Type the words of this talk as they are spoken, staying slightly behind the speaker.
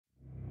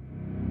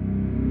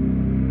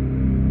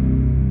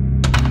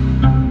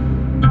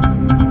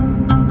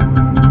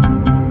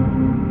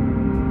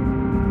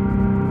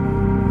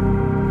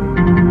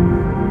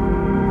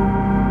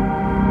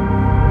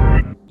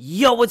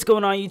Yo, what's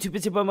going on YouTube?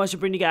 It's your boy Motion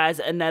bringing you guys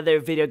another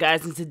video.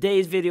 Guys, in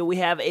today's video, we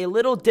have a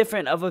little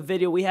different of a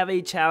video. We have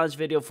a challenge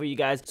video for you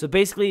guys. So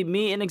basically,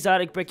 me and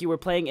Exotic Bricky were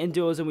playing in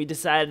duos and we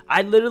decided,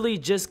 I literally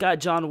just got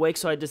John Wick,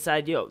 so I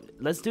decided, yo,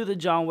 let's do the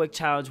John Wick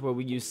challenge where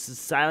we use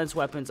silence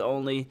weapons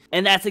only.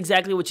 And that's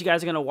exactly what you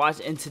guys are going to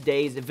watch in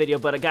today's video.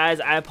 But guys,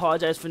 I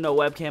apologize for no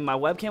webcam. My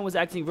webcam was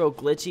acting real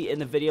glitchy in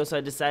the video, so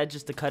I decided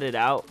just to cut it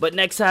out. But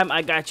next time,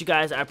 I got you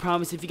guys. I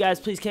promise. If you guys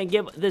please can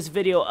give this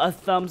video a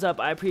thumbs up,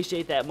 I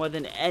appreciate that more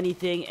than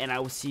anything. And I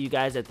will see you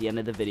guys at the end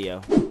of the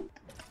video. Who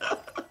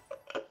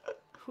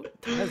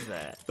does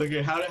that?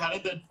 Okay, how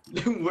did that?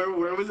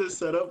 Where was it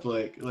set up?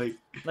 Like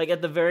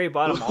at the very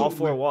bottom, all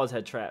four walls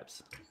had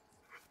traps.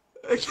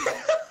 Oh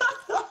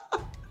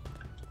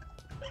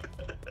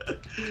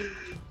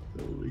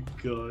my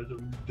god,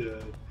 I'm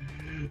dead.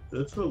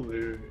 That's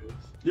hilarious.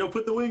 Yo,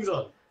 put the wings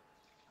on.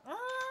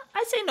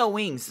 I say no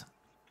wings.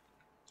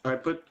 All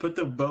right, put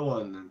the bow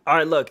on then. All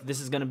right, look, this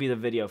is gonna be the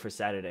video for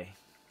Saturday.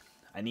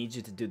 I need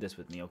you to do this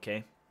with me,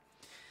 okay?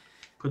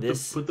 Put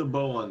the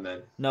bow on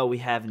then. No, we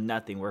have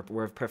nothing.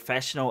 We're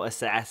professional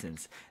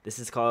assassins. This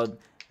is called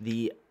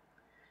the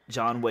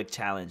John Wick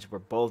challenge. We're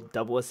both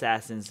double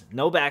assassins.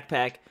 No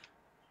backpack,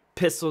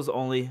 pistols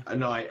only.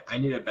 No, I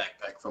need a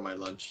backpack for my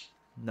lunch.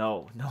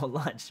 No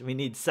lunch. We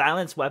need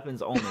silence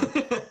weapons only.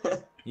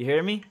 You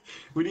hear me?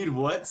 We need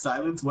what?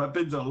 Silence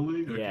weapons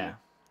only? Okay. Yeah,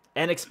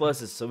 and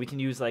explosives. So we can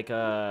use like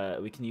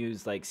C4s,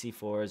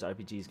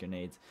 RPGs,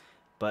 grenades.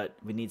 But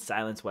we need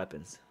silence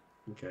weapons.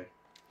 Okay.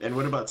 And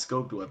what about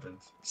scoped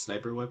weapons?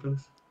 Sniper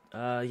weapons?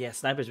 Yeah,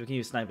 snipers. We can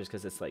use snipers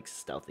because it's like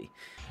stealthy.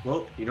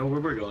 Well, you know where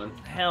we're going.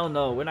 Hell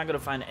no, we're not gonna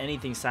find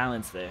anything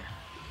silenced there.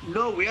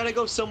 No, we gotta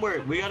go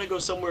somewhere. We gotta go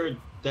somewhere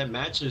that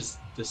matches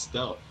the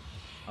stealth.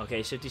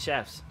 Okay, shifty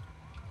shafts.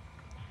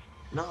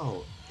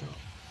 No.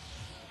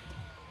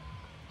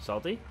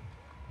 Salty?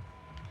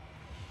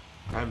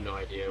 I have no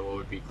idea what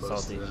would be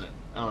close to that.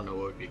 I don't know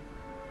what would be.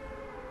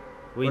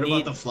 What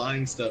about the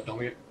flying stuff? Don't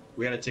we?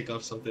 We gotta take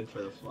off something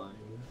for the flying.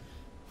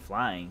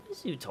 Flying?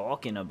 What are you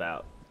talking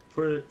about?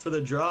 For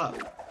the drop.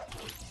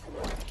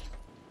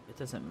 It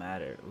doesn't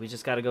matter. We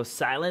just gotta go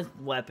silent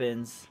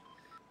weapons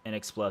and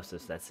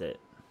explosives. That's it.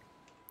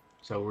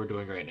 So what we're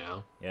doing right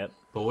now. Yep.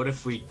 But what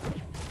if we?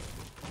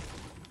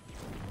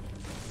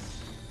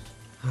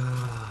 I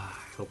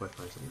hope I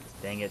find something.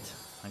 Dang it!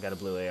 I got a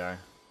blue AR.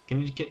 Can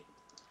you get?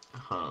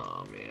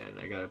 Oh man,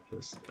 I got a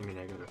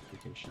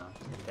freaking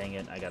shotgun. Dang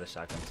it, I got a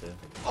shotgun too.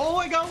 Oh,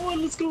 I got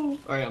one, let's go!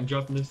 Alright, I'm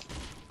dropping this.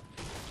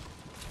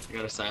 I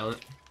got a silent.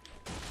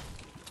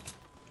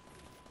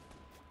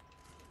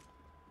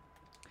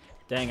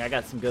 Dang, I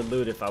got some good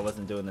loot if I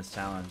wasn't doing this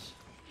challenge.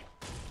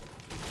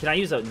 Can I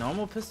use a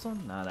normal pistol?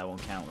 No, that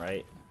won't count,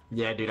 right?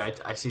 Yeah, dude,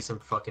 I see some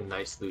fucking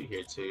nice loot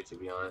here too, to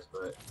be honest,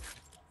 but...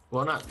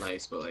 Well, not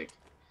nice, but like...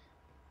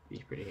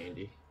 Be pretty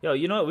handy. Yo,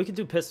 you know what? We can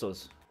do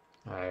pistols.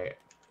 Alright.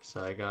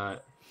 So I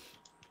got...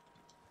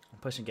 I'm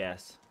pushing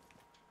gas.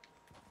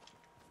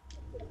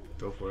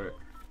 Go for it.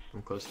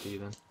 I'm close to you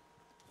then.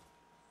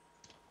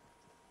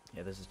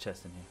 Yeah, there's a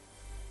chest in here.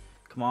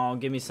 Come on,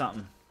 give me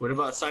something. What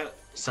about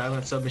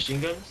silent submachine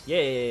guns?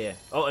 Yeah.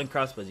 Oh, and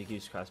crossbows. You can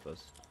use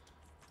crossbows.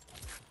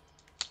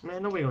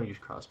 Man, nobody gonna use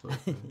crossbows.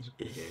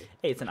 Hey,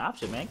 it's an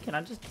option, man. Can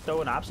I just throw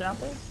an option out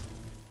there?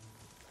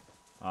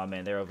 Oh,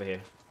 man, they're over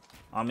here.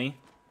 On me.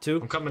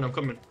 2. I'm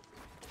coming.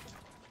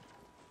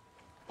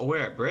 Oh,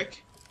 where at?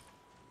 Brick?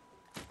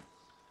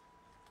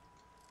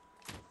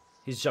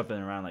 He's jumping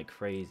around like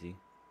crazy.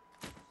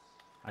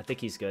 I think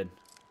he's good.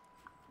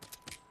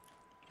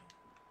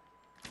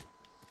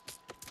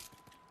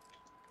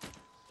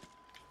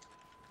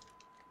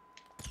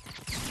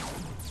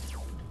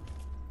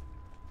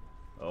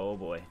 Oh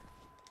boy.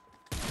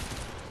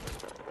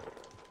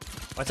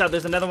 Watch out,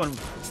 there's another one.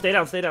 Stay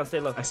down, stay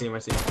low. I see him.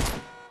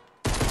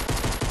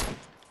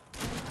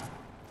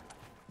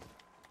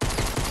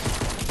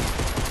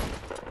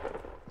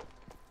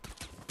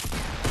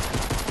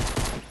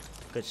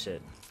 Good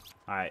shit.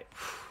 Alright.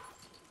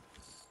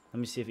 Let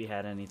me see if he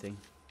had anything.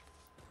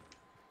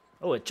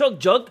 Oh, a chug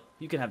jug.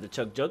 You can have the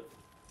chug jug.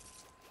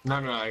 No,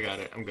 I got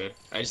it. I'm good.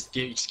 Just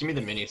give me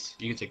the minis.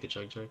 You can take the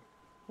chug jug.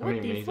 How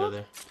many minis are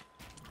there?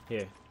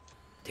 Here.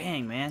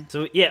 Dang, man.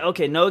 So, yeah,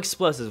 okay, no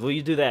explosives. Will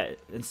you do that?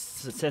 And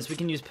since we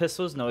can use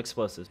pistols, no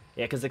explosives.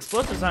 Yeah, because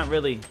explosives aren't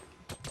really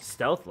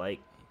stealth-like.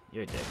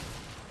 You're a dick.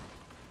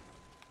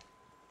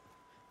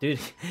 Dude,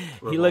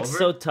 he looks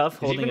so tough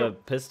holding a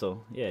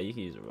pistol. Yeah, you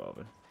can use a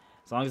revolver.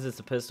 As long as it's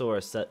a pistol or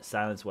a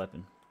silenced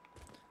weapon.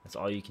 That's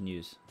all you can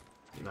use.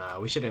 Nah,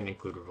 we shouldn't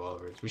include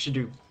revolvers. We should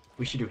do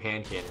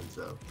hand cannons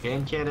though.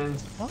 Hand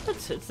cannons. What?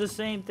 It's the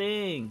same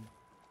thing.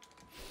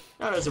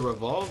 Not as a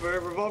revolver.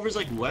 Revolver's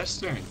like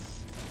Western.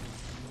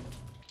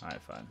 Alright,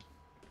 fine.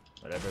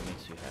 Whatever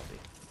makes you happy.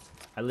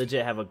 I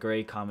legit have a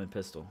gray common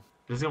pistol.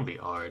 This is gonna be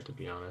hard, to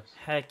be honest.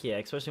 Heck yeah,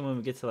 especially when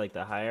we get to like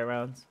the higher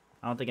rounds.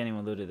 I don't think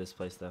anyone looted this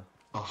place though.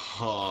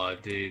 Oh,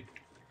 dude.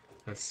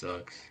 That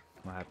sucks.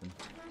 What happened?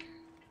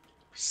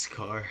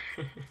 Scar.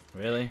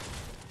 Really?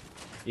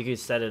 You could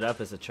set it up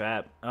as a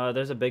trap. Oh,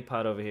 there's a big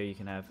pot over here you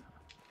can have.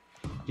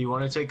 Do you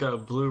want to take a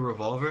blue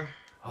revolver?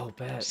 Oh,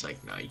 bad. It's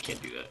like, no, you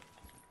can't do that.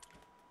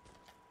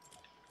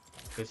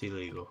 It's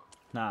illegal.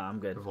 Nah, I'm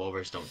good.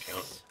 Revolvers don't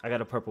count. I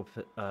got a purple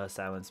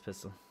silence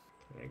pistol.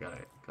 I got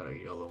a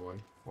yellow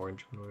one,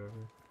 orange one, whatever.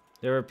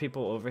 There were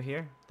people over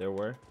here. There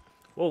were.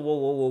 Whoa, whoa,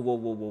 whoa, whoa, whoa,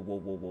 whoa, whoa, whoa,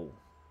 whoa, whoa.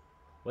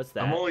 What's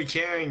that? I'm only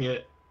carrying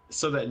it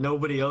so that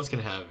nobody else can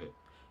have it.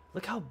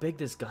 Look how big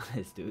this gun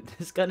is, dude.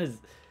 This gun is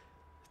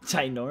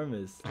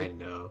ginormous. I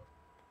know.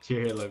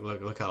 Here,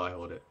 look how I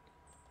hold it.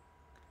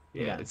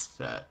 Yeah, it's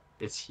fat.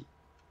 It's.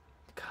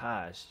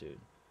 Gosh, dude.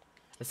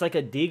 It's like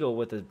a deagle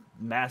with a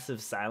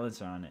massive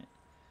silencer on it.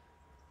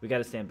 We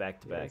gotta stand back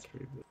to back.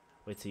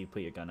 Wait till you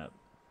put your gun up.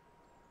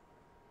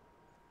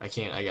 I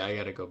can't. I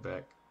gotta go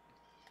back.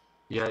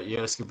 Yeah, you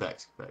gotta scoot back.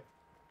 Scoot back.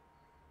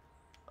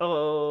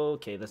 Oh,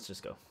 okay. Let's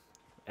just go.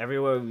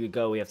 Everywhere we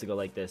go, we have to go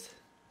like this.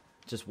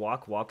 Just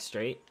walk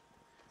straight.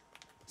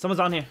 Someone's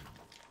on here.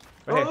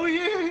 Right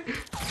here. Yeah.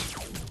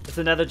 It's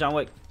another John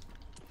Wick.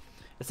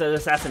 It's an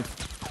assassin.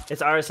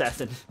 It's our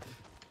assassin.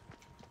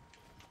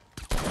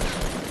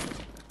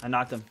 I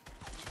knocked him.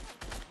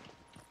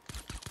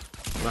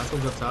 Last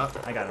one's up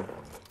top. I got him.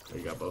 Oh,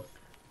 you got both.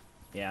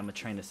 Yeah, I'm a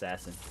trained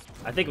assassin.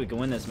 I think we can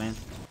win this, man.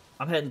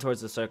 I'm heading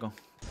towards the circle.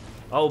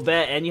 Oh,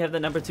 bet. And you have the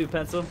number 2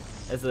 pencil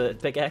as a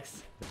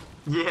pickaxe?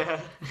 Yeah.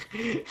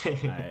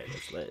 Alright,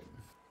 that's lit.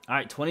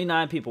 Alright,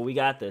 29 people. We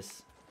got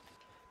this.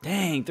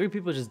 Dang, 3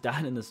 people just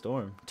died in the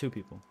storm. 2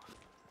 people.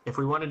 If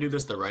we want to do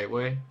this the right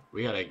way,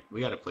 we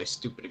gotta play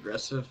stupid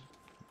aggressive.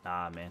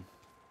 Nah, man.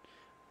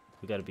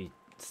 We gotta be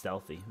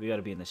stealthy. We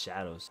gotta be in the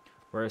shadows.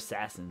 We're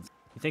assassins.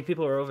 You think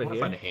people are over I want to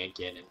here? find a hand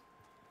cannon.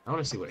 I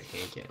want to see what a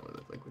hand cannon would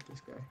look like with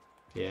this guy.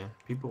 Yeah,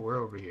 people were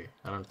over here.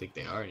 I don't think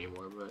they are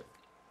anymore, but...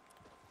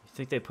 You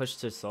think they pushed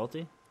to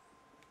Salty?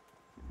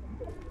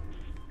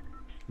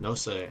 No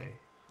say.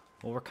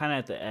 Well, we're kind of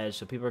at the edge,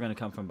 so people are going to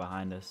come from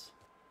behind us.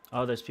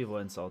 Oh, there's people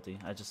in Salty.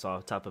 I just saw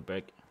top of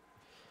brick.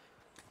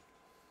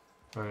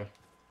 Alright.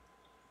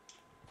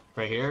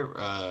 Right here?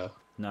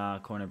 Nah,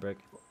 corner brick.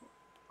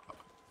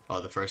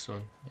 Oh, the first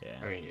one? Yeah.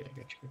 Alright, yeah,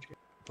 got you.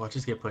 Watch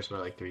us get pushed by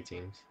like 3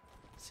 teams.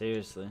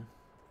 Seriously.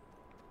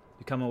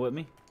 You coming with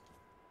me?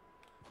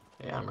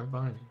 Yeah, I'm right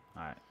behind you.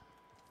 Alright.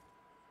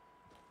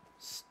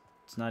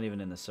 It's not even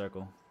in the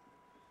circle.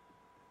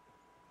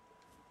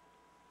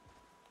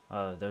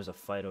 There's a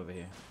fight over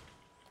here.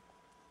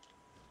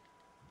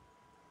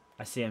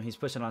 I see him. He's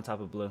pushing on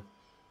top of blue.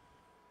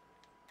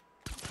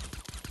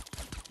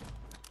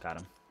 Got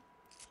him.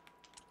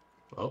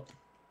 Oh.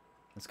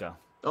 Let's go.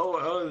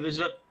 Oh, there's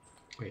a...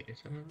 Wait,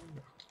 is that...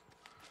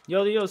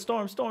 Yo,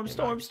 storm. That's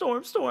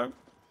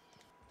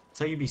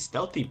how you be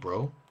stealthy,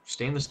 bro.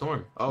 Stay in the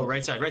storm. Oh,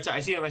 right side. I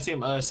see him.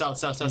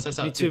 South.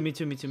 Me too. I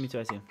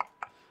see him.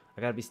 I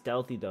gotta be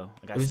stealthy though.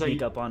 I gotta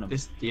sneak up on him.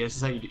 This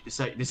is how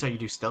you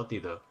do stealthy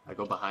though. I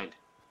go behind.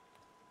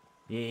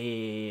 Yeah.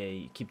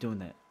 You keep doing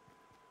that.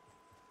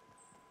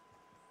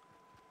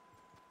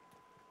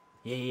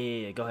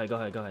 Yeah. Go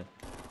ahead.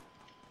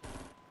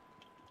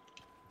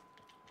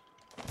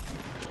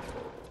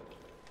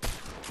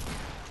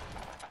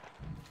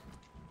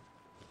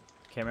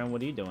 Cameron,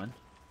 what are you doing?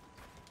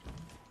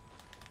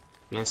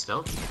 Being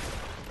stealth?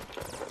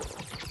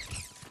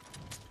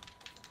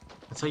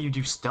 That's how you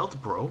do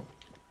stealth, bro.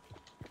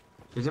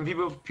 There's some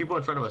people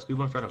in front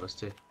of us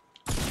too.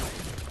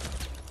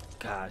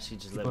 Gosh, he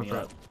just lit me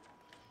up.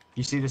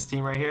 You see this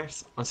team right here?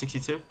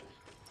 162?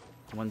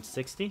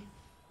 160?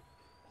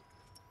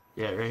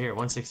 Yeah, right here,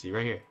 160,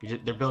 right here.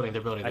 They're building.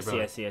 I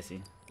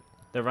see.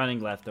 They're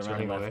running left. They're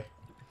running left. Away.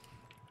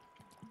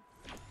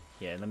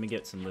 Yeah, let me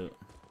get some loot.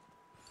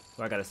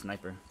 Oh, I got a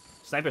sniper.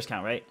 Snipers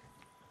count, right?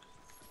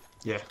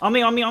 Yeah. On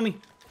me.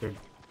 They're...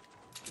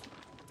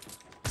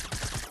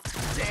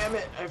 Damn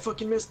it! I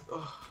fucking missed.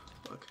 Oh,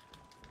 fuck.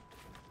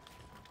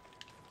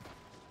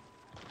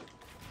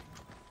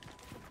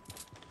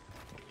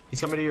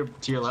 He's coming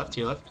to your left.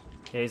 Yeah,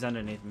 he's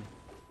underneath me.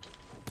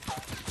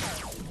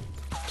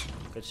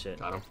 Good shit.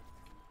 Got him.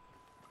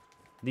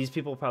 These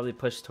people probably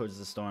push towards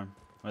the storm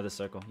or the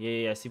circle.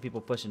 Yeah. I see people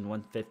pushing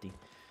 150.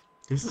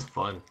 This is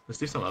fun. Let's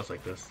do something else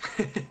like this.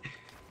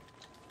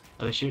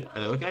 Are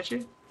they looking at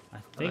you? I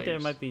think there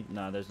might be.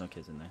 No, there's no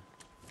kids in there.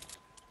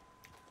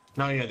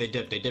 No, yeah, they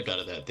dipped out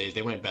of that.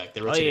 They went back.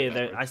 They oh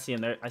yeah, I see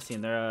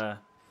them.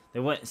 They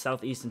went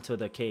southeast into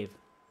the cave.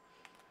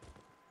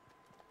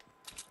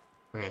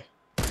 Okay.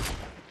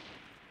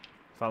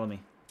 Follow me.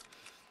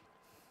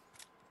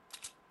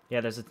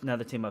 Yeah, there's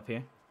another team up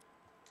here.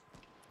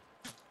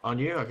 On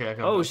you? Okay.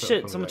 Oh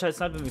shit! Someone tried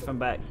sniping me from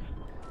back.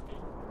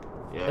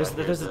 Yeah.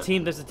 There's a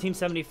team. There's a team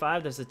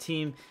 75. There's a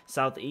team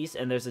southeast,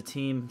 and there's a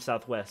team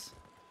southwest.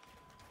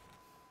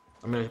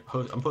 I'm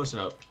posting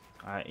up.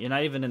 All right, you're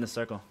not even in the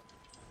circle.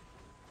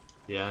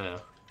 Yeah, I know.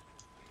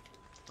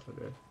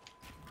 Okay.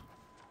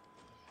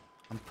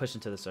 I'm pushing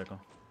to the circle.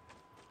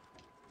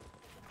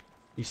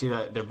 You see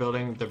that they're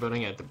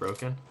building at the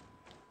broken?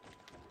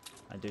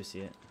 I do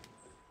see it.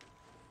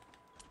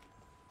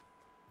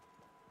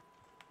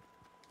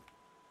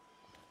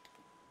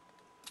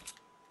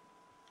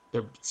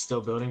 They're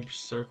still building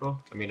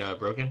circle? I mean,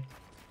 broken?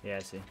 Yeah, I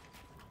see.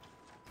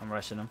 I'm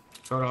rushing him.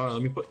 Hold on.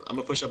 I'm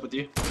gonna push up with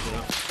you.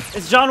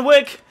 It's John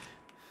Wick.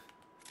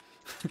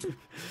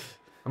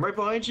 I'm right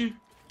behind you.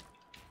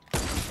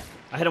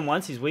 I hit him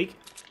once. He's weak.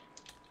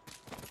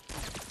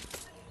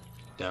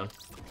 Down.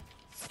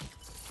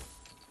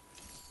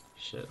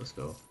 Shit, let's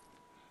go.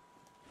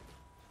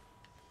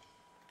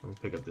 I'm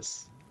gonna pick up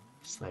this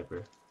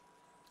sniper.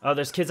 Oh,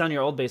 there's kids on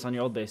your old base. I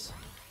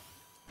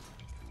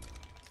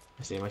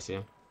see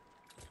him.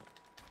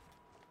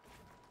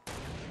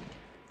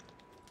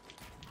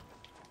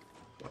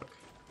 Fuck.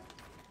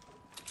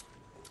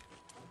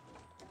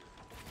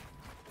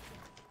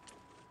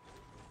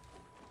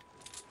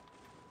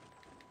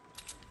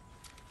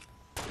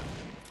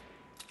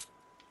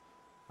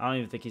 I don't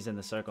even think he's in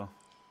the circle.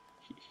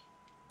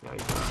 No,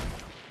 he's not.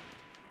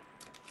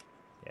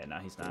 Yeah, no,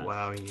 he's not.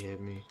 Wow, he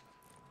hit me.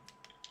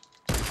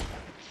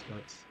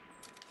 Sucks.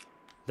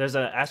 There's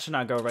an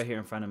astronaut girl right here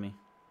in front of me.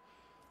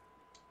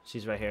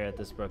 She's right here at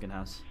this broken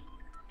house.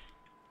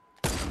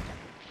 Oh,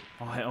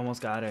 I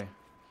almost got her.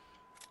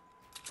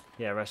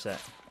 Yeah, rush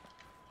that.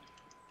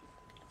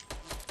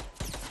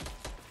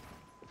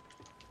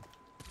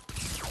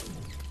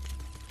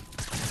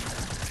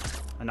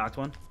 I knocked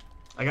one.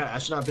 I got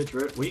astronaut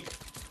bitch weak.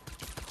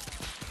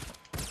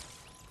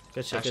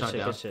 Good shit,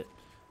 good shit.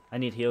 I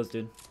need heals,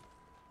 dude.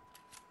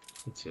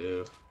 Me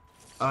too.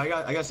 Oh, I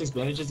got 6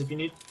 bandages if you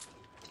need.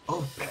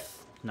 Oh, bet.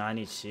 No, I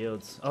need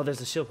shields. Oh, there's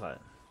a shield pot.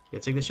 Yeah,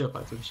 take the shield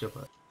pot.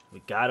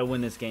 We gotta win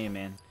this game,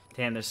 man.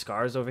 Damn, there's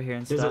scars over here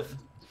and stuff.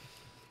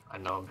 I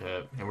know I'm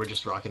hip, and we're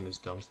just rocking this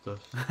dumb stuff.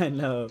 I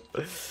know.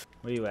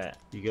 Where you at?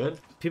 You good?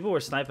 People were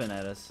sniping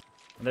at us.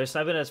 They're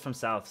sniping at us from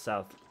south.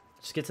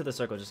 Just get to the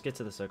circle.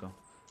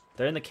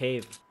 They're in the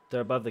cave.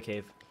 They're above the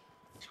cave.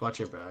 Just watch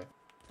your back.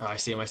 Oh, I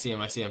see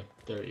him.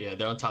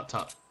 They're on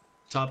top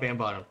and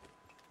bottom.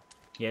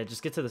 Yeah,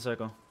 just get to the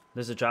circle.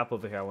 There's a drop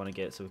over here I want to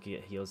get so we can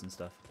get heals and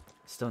stuff.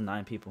 Still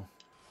 9 people.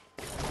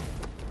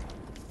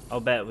 Oh,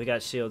 bet we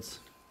got shields.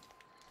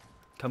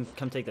 Come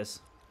take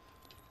this.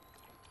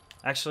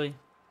 Actually,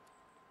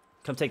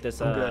 come take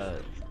this.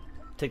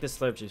 Take this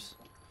slurp juice.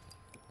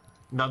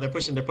 No, they're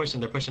pushing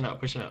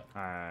out.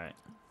 All right.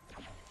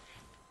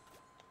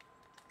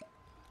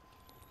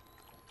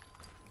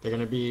 They're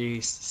gonna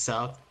be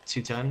south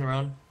 210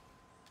 around.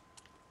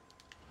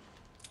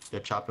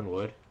 They're chopping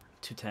wood.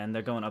 210.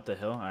 They're going up the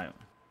hill. All right.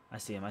 I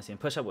see him.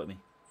 Push up with me.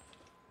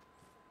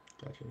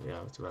 Gotcha. Yeah,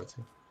 I was about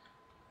to.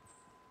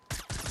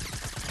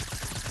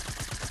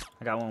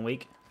 I got one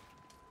weak.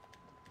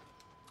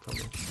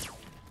 Coming.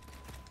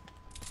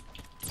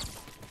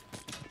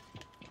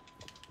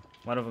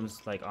 One of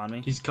them's like on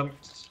me. He's coming.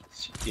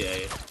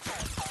 Yeah.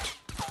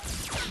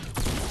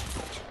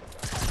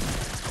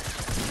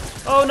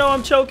 Oh no,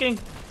 I'm choking.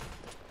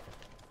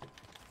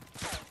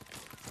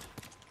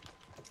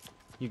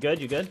 You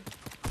good? I'm good.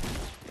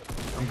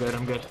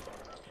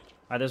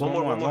 Alright, there's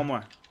one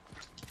more.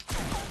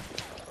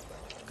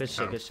 Good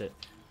shit.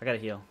 I gotta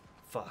heal.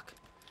 Fuck.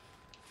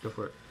 Go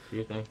for it. Do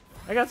your thing.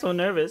 I got so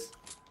nervous.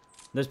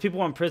 There's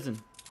people on prison.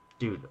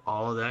 Dude,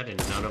 all that and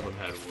none of them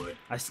had wood.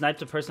 I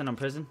sniped a person on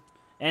prison,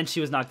 and she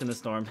was knocked in the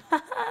storm.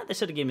 They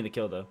should have gave me the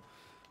kill though.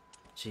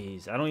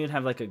 Jeez, I don't even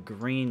have like a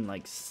green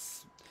like.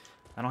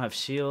 I don't have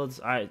shields.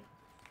 All right,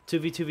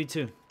 2v2v2.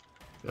 You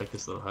like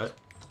this little hut?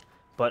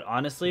 But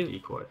honestly,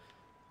 decoy.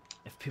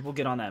 If people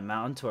get on that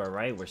mountain to our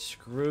right, we're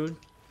screwed.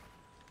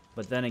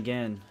 But then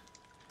again,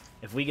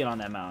 if we get on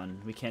that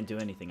mountain, we can't do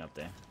anything up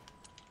there.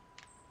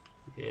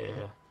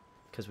 Yeah.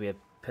 Because we have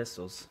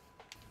pistols.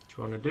 What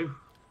you want to do?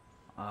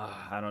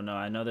 I don't know.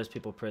 I know there's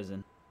people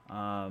prison.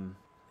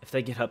 If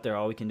they get up there,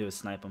 all we can do is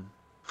snipe them.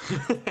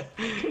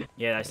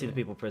 Yeah, I see the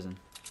people prison.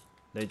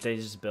 They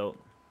just built.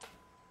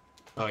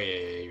 Oh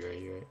yeah, you're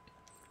right.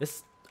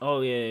 This.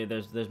 Oh yeah,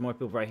 there's more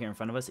people right here in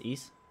front of us,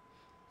 east.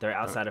 They're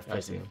outside of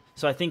prison.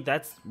 So I think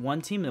that's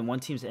one team, and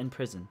one team's in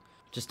prison.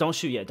 Just don't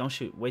shoot yet. Don't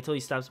shoot. Wait till he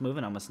stops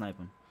moving. I'm gonna snipe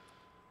him.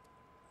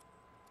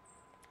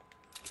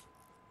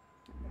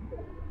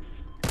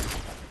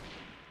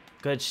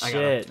 Good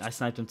shit. I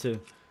sniped him too.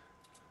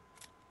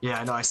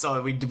 Yeah, I know. I saw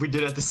it. We did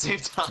it at the same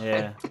time.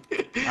 Yeah.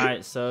 All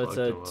right. So it's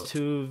a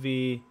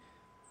 2v.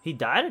 He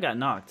died or got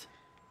knocked?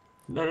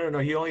 No.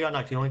 He only got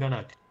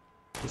knocked.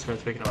 His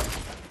friend's picking up.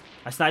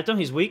 I sniped him.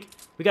 He's weak.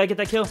 We gotta get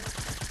that kill.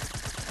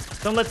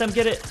 Don't let them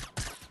get it.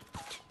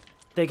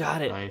 They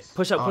got it. Nice.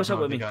 Push up with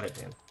me. Got it,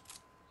 damn.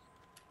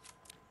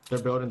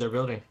 They're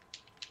building.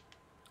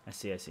 I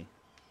see.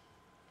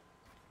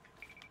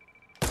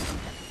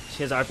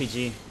 She has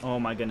RPG. Oh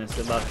my goodness,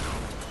 good luck.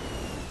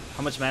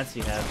 How much mats do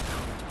you have?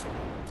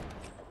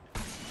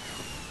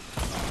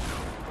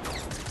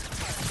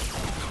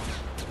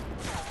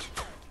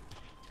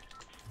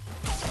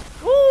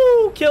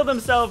 Woo! Killed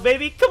himself,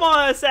 baby. Come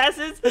on,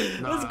 assassins.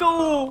 Let's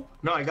go.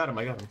 No, I got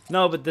him.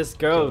 No, but this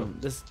girl,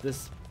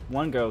 this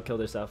one girl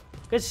killed herself.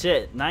 Good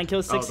shit. 9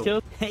 kills, 6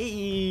 kills.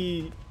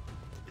 Hey.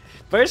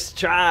 First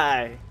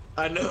try.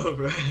 I know,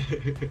 bro.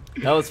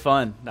 That was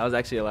fun. That was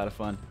actually a lot of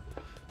fun.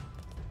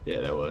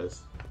 Yeah, that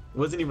was. It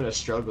wasn't even a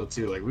struggle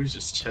too. Like we was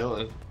just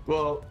chilling.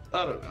 Well,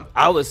 I don't know.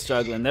 I was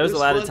struggling. There was a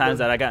lot of times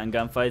that I got in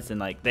gunfights and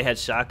like they had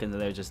shotguns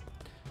and they were just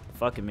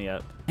fucking me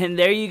up. And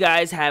there you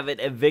guys have it,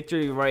 a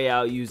victory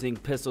royale using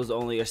pistols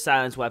only or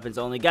silence weapons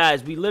only.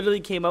 Guys, we literally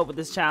came up with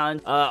this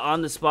challenge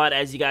on the spot.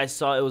 As you guys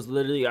saw, it was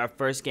literally our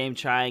first game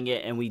trying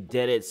it and we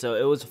did it, so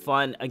it was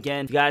fun.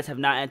 Again, if you guys have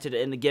not entered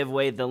in the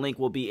giveaway, the link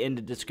will be in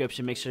the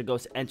description. Make sure to go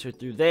enter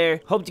through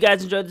there. Hope you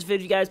guys enjoyed this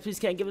video. You guys, please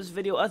can give this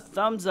video a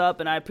thumbs up,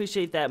 and I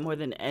appreciate that more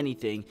than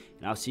anything.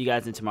 And I'll see you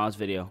guys in tomorrow's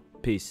video.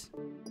 Peace.